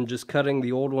is I'm just cutting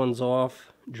the old ones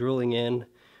off, drilling in,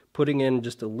 putting in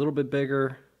just a little bit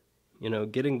bigger,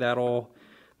 getting that all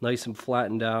nice and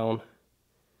flattened down.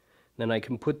 Then I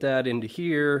can put that into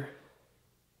here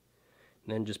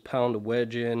and then just pound a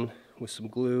wedge in with some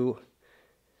glue.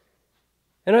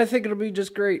 And I think it'll be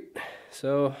just great.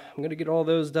 So I'm going to get all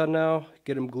those done now,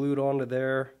 get them glued onto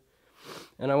there.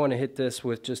 And I want to hit this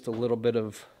with just a little bit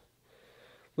of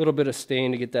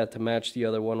stain to get that to match the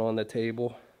other one on the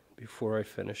table before I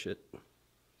finish it.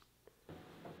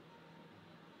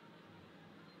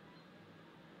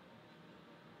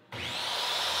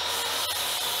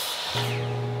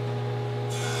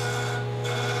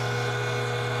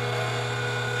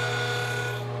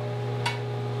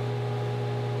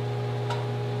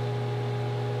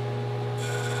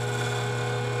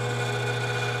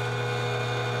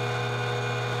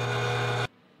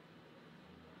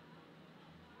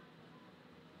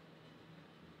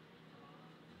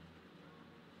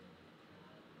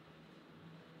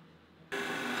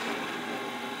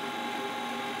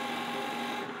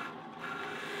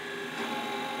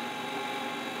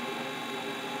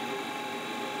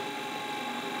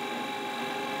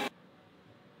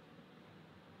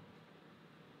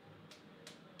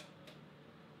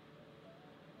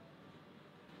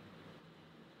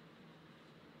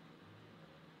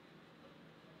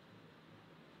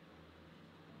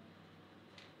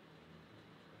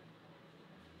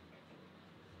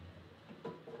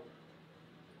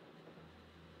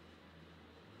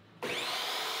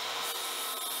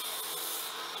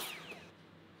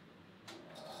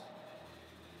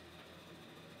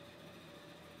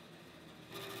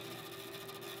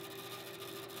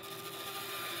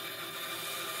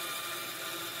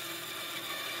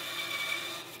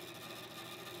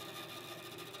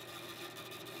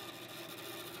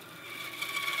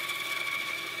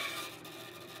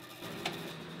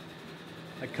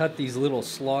 I cut these little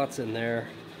slots in there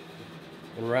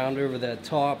and round over that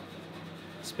top,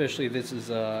 especially this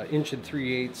is 1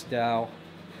 3/8" dowel.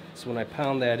 So when I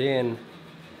pound that in, it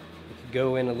can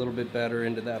go in a little bit better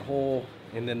into that hole,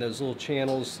 and then those little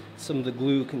channels, some of the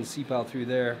glue can seep out through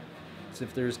there. So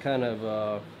if there's kind of,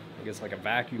 I guess like a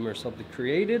vacuum or something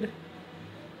created,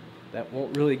 that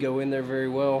won't really go in there very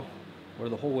well, or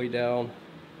the whole way down.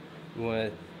 You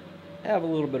want to have a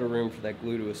little bit of room for that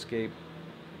glue to escape,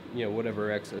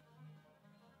 whatever excess.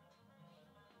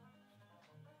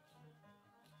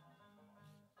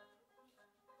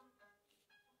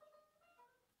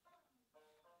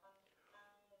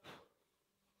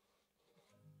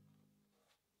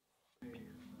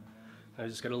 I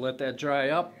just gotta let that dry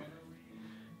up,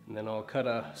 and then I'll cut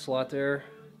a slot there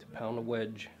to pound a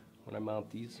wedge when I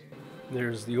mount these.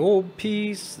 There's the old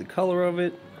piece, the color of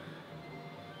it.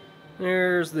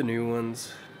 There's the new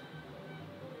ones.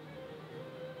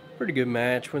 Pretty good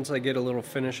match. Once I get a little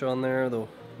finish on there, they'll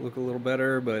look a little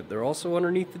better, but they're also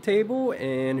underneath the table,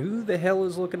 and who the hell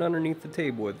is looking underneath the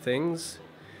table at things?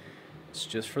 It's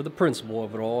just for the principle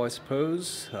of it all, I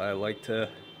suppose. I like to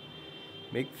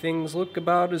make things look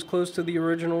about as close to the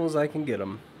original as I can get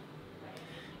them.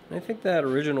 And I think that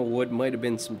original wood might have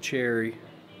been some cherry,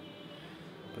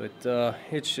 but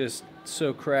it's just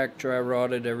so cracked, dry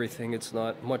rotted, everything, it's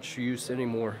not much use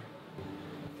anymore.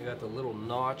 I got the little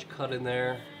notch cut in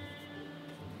there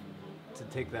to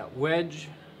take that wedge,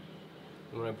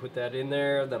 and when I put that in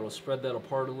there, that'll spread that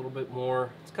apart a little bit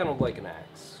more. It's kind of like an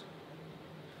axe.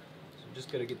 So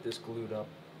just gotta get this glued up.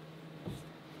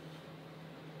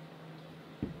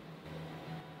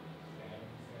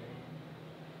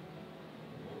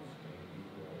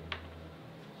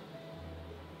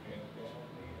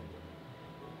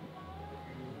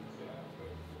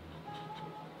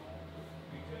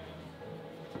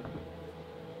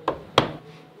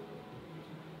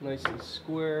 Nice and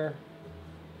square.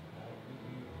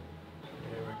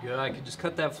 There we go. I could just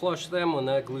cut that flush then when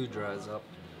that glue dries up.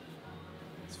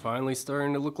 It's finally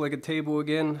starting to look like a table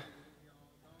again.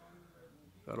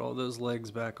 Got all those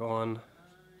legs back on.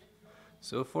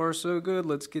 So far so good.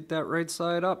 Let's get that right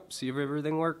side up, see if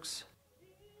everything works.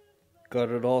 Got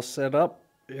it all set up.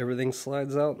 Everything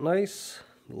slides out nice.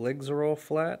 The legs are all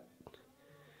flat.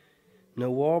 No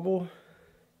wobble.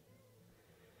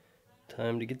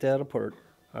 Time to get that apart.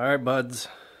 Alright buds,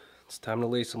 it's time to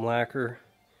lay some lacquer.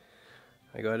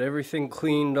 I got everything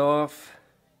cleaned off,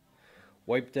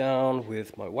 wiped down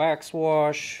with my wax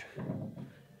wash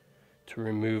to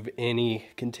remove any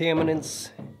contaminants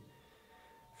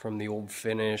from the old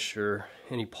finish or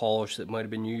any polish that might have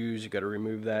been used. You got to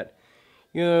remove that,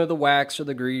 you know, the wax or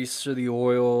the grease or the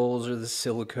oils or the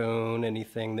silicone,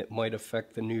 anything that might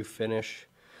affect the new finish.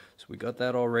 So we got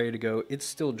that all ready to go. It's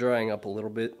still drying up a little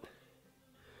bit,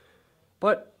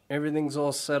 but everything's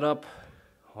all set up,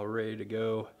 all ready to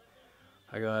go.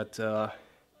 I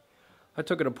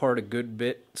took it apart a good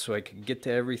bit so I could get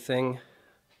to everything.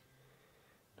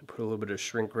 I put a little bit of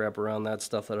shrink wrap around that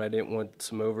stuff that I didn't want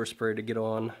some overspray to get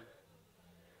on.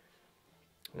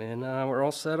 And we're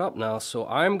all set up now. So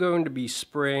I'm going to be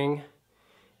spraying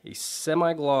a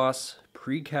semi-gloss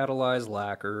pre-catalyzed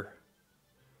lacquer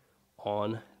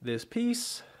on this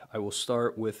piece. I will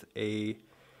start with a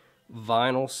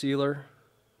vinyl sealer,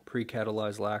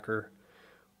 pre-catalyzed lacquer,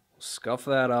 scuff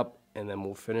that up, and then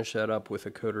we'll finish that up with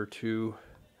a coat or two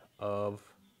of,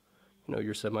 you know,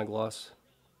 your semi-gloss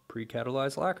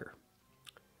pre-catalyzed lacquer.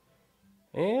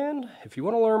 And if you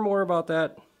want to learn more about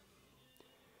that,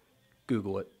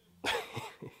 Google it.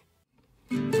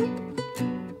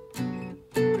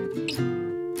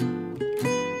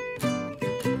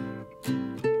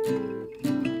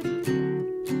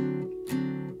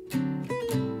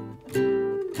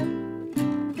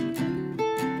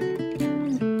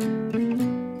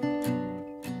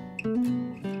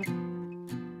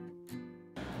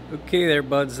 Okay there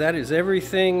buds, that is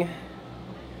everything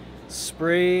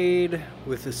sprayed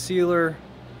with the sealer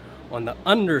on the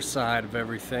underside of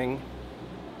everything.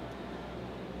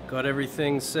 Got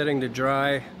everything setting to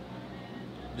dry.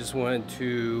 Just wanted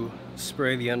to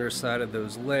spray the underside of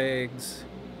those legs.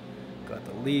 Got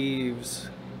the leaves.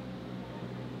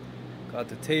 Got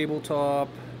the tabletop.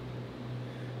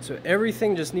 So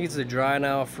everything just needs to dry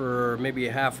now for maybe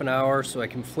a half an hour so I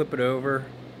can flip it over.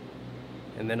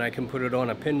 And then I can put it on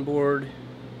a pin board.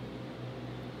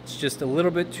 It's just a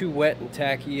little bit too wet and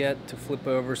tacky yet to flip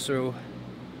over, so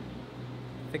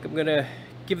I think I'm gonna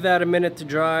give that a minute to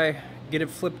dry, get it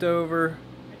flipped over,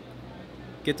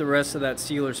 get the rest of that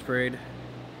sealer sprayed.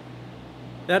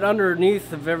 That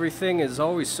underneath of everything is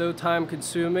always so time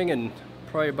consuming and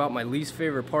probably about my least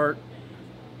favorite part.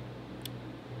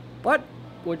 But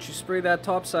once you spray that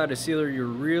top side of sealer, you're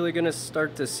really gonna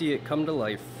start to see it come to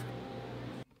life.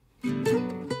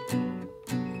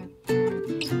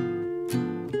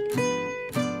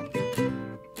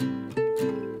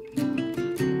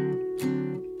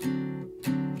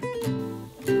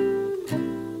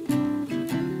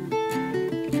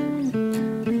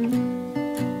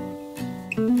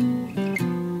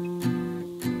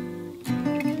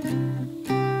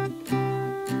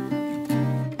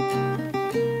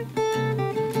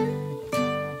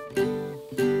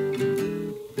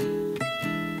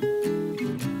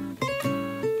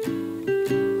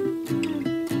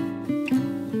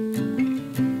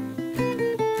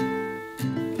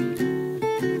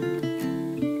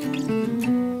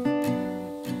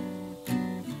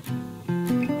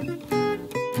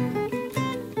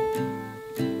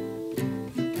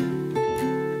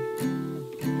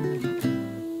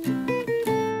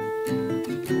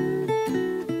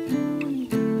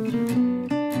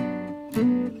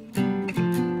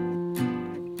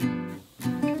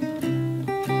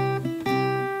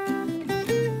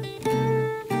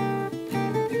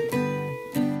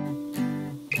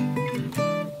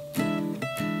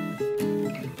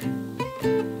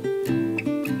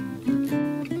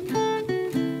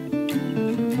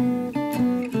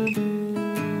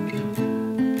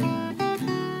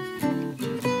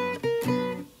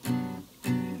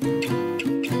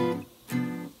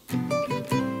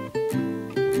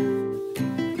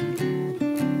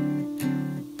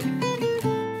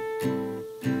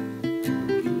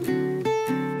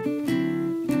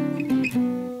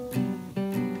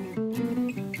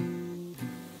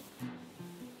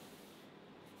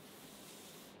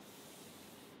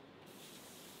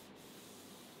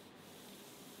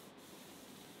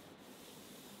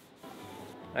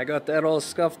 I got that all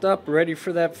scuffed up, ready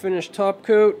for that finished top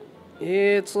coat.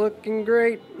 It's looking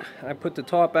great. I put the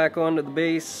top back onto the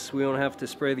base. We don't have to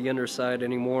spray the underside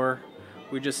anymore.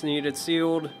 We just need it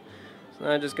sealed. So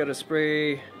I just got to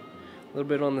spray a little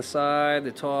bit on the side,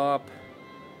 the top.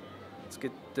 Let's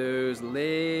get those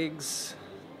legs,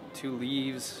 2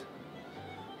 leaves.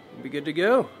 We'll be good to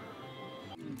go.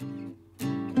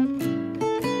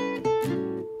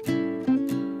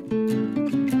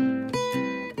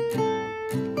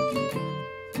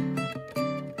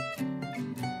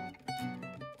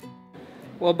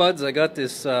 Well, buds, I got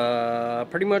this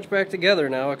pretty much back together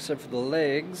now, except for the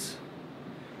legs.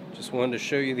 Just wanted to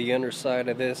show you the underside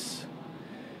of this.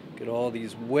 Get all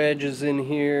these wedges in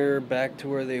here, back to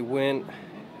where they went.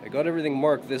 I got everything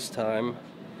marked this time,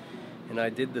 and I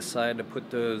did decide to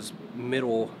put those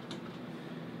middle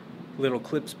little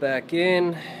clips back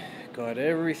in. Got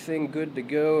everything good to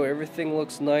go. Everything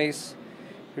looks nice.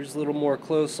 Here's a little more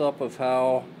close-up of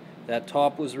how that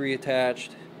top was reattached.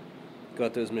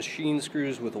 Got those machine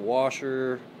screws with a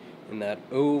washer and that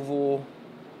oval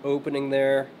opening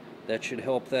there. That should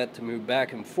help that to move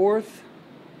back and forth,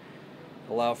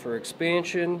 allow for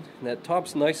expansion. And that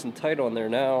top's nice and tight on there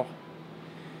now.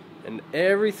 And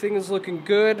everything is looking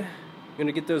good. I'm going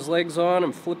to get those legs on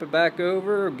and flip it back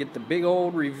over, get the big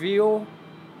old reveal.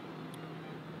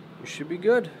 We should be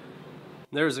good.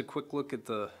 There's a quick look at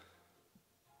the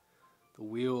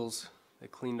wheels. They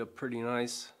cleaned up pretty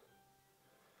nice.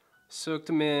 Soaked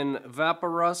them in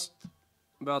Vaporust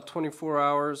about 24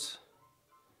 hours.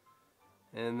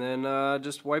 And then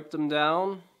just wiped them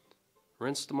down,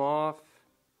 rinsed them off.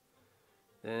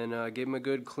 Then gave them a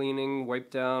good cleaning,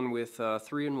 wiped down with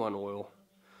 3-in-1 oil.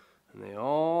 And they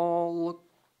all look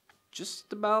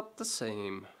just about the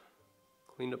same.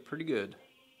 Cleaned up pretty good.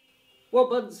 Well,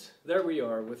 buds, there we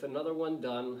are with another one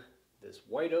done. This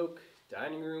white oak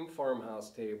dining room farmhouse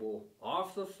table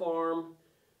off the farm,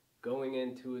 going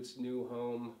into its new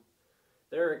home.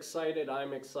 They're excited,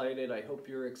 I'm excited, I hope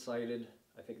you're excited.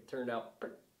 I think it turned out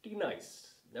pretty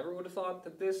nice. Never would have thought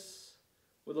that this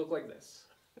would look like this.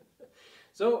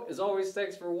 So, as always,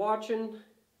 thanks for watching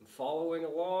and following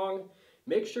along.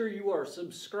 Make sure you are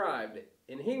subscribed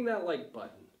and hitting that like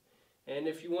button. And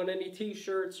if you want any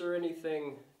t-shirts or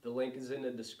anything, the link is in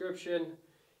the description.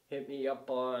 Hit me up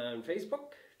on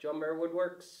Facebook, John Bear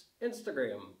Woodworks,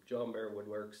 Instagram, John Bear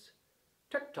Woodworks,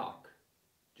 TikTok,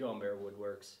 John Bear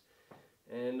Woodworks.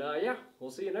 And yeah,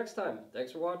 we'll see you next time.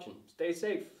 Thanks for watching. Stay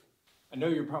safe. I know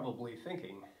you're probably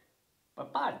thinking,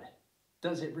 but bud,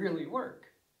 does it really work?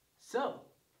 So,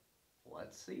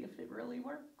 let's see if it really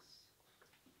works.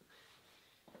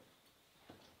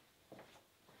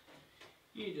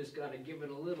 You just gotta give it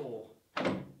a little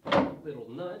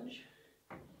nudge.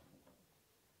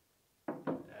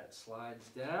 That slides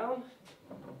down.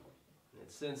 And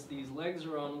since these legs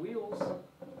are on wheels,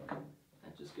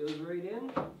 that just goes right in.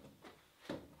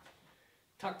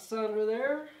 Tucks under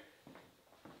there.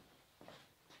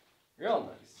 Real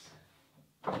nice.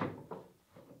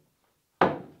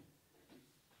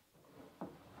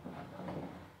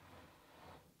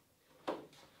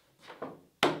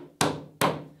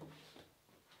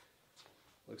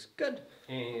 Looks good.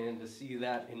 And to see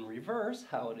that in reverse,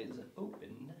 how it is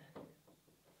opened.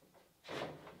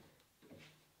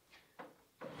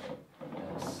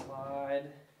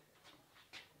 Slide.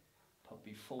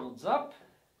 Puppy folds up.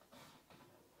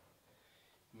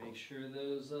 Make sure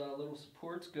those little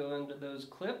supports go into those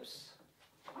clips.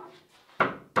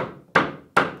 Give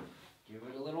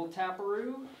it a little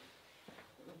taparoo.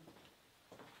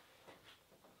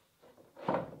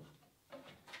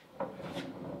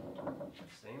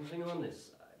 Same thing on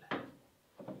this side.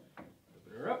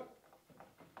 Open her up.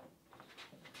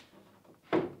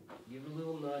 Give it a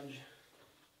little nudge.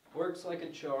 Works like a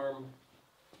charm.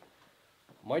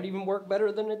 Might even work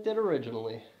better than it did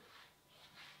originally.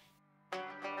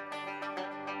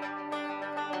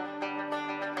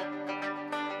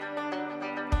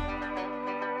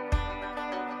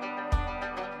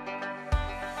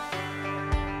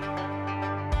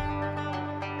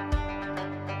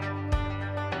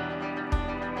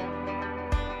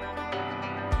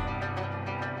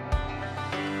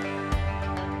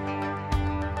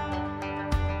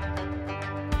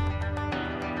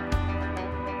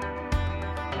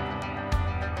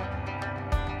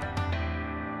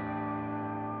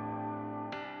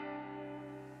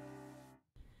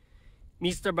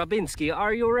 Mr. Babinski,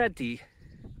 are you ready?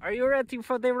 Are you ready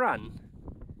for the run?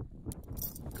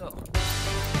 Go.